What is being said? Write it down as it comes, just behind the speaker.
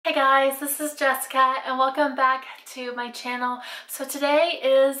Hi guys, this is Jessica and welcome back to my channel. So today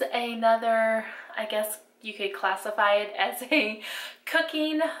is another, I guess you could classify it as a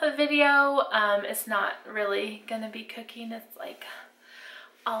cooking video. It's not really gonna be cooking, it's like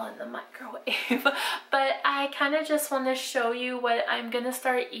all in the microwave. But I kind of just want to show you what I'm gonna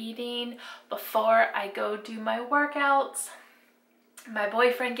start eating before I go do my workouts. My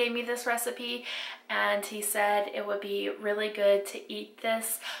boyfriend gave me this recipe and he said it would be really good to eat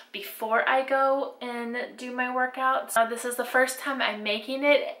this before I go and do my workouts. This is the first time I'm making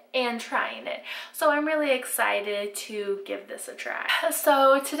it and trying it, so I'm really excited to give this a try.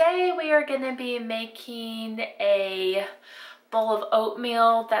 So today we are going to be making a bowl of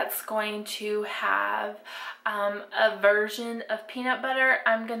oatmeal that's going to have a version of peanut butter.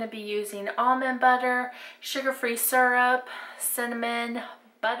 I'm going to be using almond butter, sugar-free syrup, cinnamon,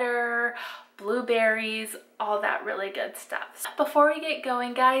 butter, blueberries, all that really good stuff. Before we get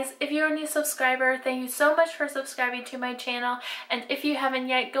going, guys, if you're a new subscriber, thank you so much for subscribing to my channel, and if you haven't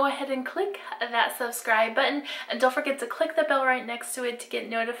yet, go ahead and click that subscribe button, and don't forget to click the bell right next to it to get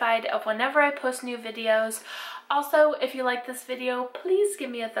notified of whenever I post new videos. Also, if you like this video, please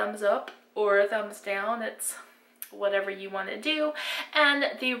give me a thumbs up or a thumbs down. It's whatever you want to do. And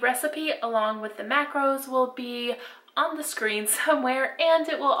the recipe along with the macros will be on the screen somewhere, and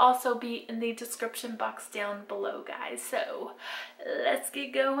it will also be in the description box down below, guys. So let's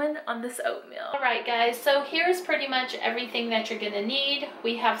get going on this oatmeal. Alright guys, so here's pretty much everything that you're gonna need.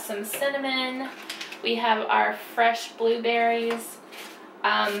 We have some cinnamon, we have our fresh blueberries,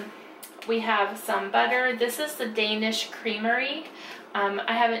 we have some butter. This is the Danish Creamery.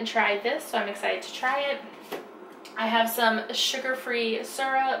 I haven't tried this, so I'm excited to try it. I have some sugar-free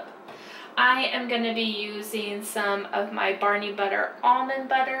syrup. I am going to be using some of my Barney Butter almond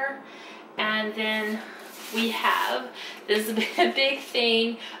butter. And then we have this big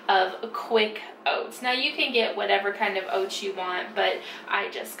thing of quick oats. Now you can get whatever kind of oats you want, but I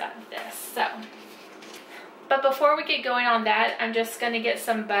just got this. But before we get going on that, I'm just going to get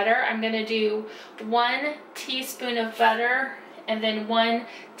some butter. I'm going to do 1 teaspoon of butter and then 1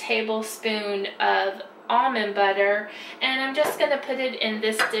 tablespoon of almond butter, and I'm just going to put it in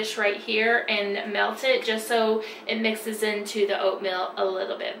this dish right here and melt it just so it mixes into the oatmeal a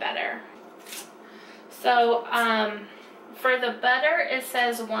little bit better. So for the butter it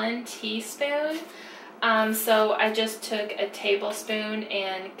says 1 teaspoon, so I just took a tablespoon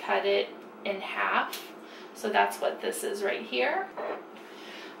and cut it in half. So that's what this is right here.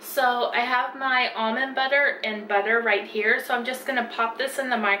 So I have my almond butter and butter right here, so I'm just going to pop this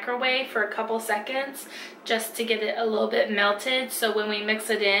in the microwave for a couple seconds just to get it a little bit melted, so when we mix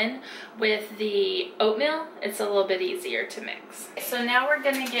it in with the oatmeal, it's a little bit easier to mix. So now we're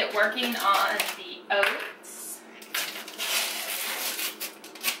going to get working on the oats.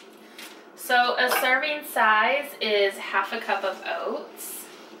 So a serving size is ½ a cup of oats.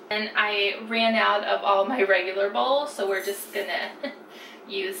 And I ran out of all my regular bowls, so we're just gonna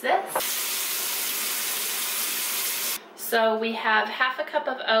use this. So we have ½ a cup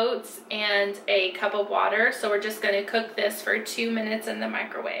of oats and a cup of water, so we're just gonna cook this for 2 minutes in the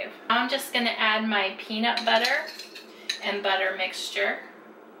microwave. Now I'm just gonna add my peanut butter and butter mixture.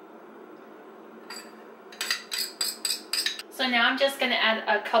 So now I'm just gonna add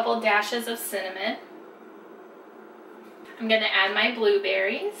a couple dashes of cinnamon. I'm going to add my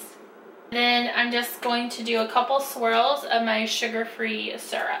blueberries. Then I'm just going to do a couple swirls of my sugar-free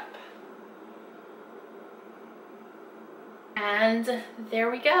syrup. And there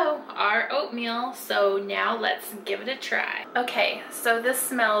we go, our oatmeal. So now let's give it a try. Okay, so this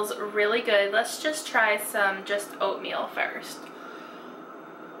smells really good. Let's just try some just oatmeal first.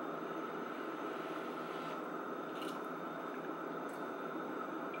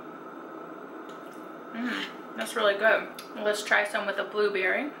 That's really good. Let's try some with a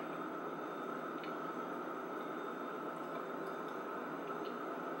blueberry.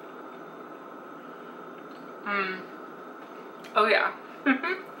 Oh yeah.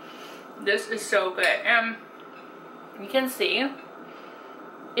 This is so good. And you can see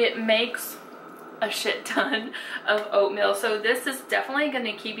it makes a shit ton of oatmeal. So this is definitely going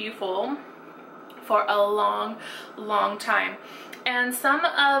to keep you full for a long, long time. And some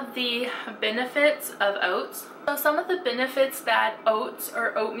of the benefits of oats, so some of the benefits that oats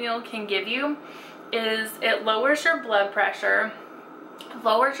or oatmeal can give you is it lowers your blood pressure,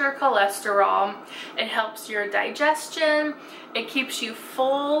 lowers your cholesterol, it helps your digestion, it keeps you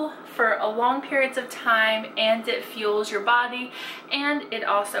full for a long periods of time, and it fuels your body, and it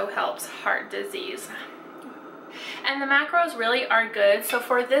also helps heart disease. And the macros really are good. So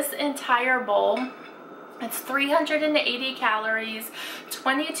for this entire bowl, It's 380 calories,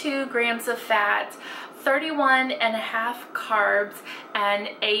 22 grams of fat, 31 and a half carbs, and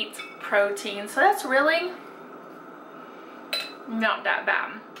 8 protein. So that's really not that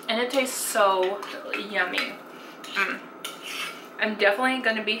bad. And it tastes so yummy. I'm definitely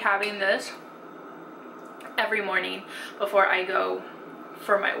going to be having this every morning before I go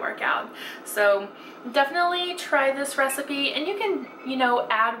for my workout. So definitely try this recipe, and you can, you know,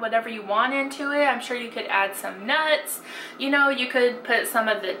 add whatever you want into it. I'm sure you could add some nuts, you know, you could put some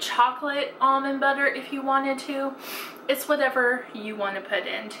of the chocolate almond butter if you wanted to. It's whatever you want to put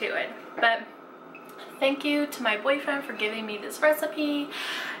into it. But thank you to my boyfriend for giving me this recipe.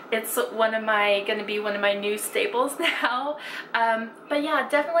 It's gonna be one of my new staples now. But yeah,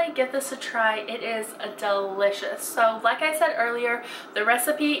 definitely give this a try. It is delicious. So like I said earlier, the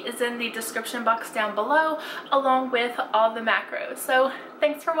recipe is in the description box down below, along with all the macros. So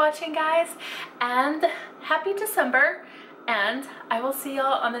thanks for watching, guys, and happy December, and I will see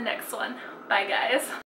y'all on the next one. Bye, guys.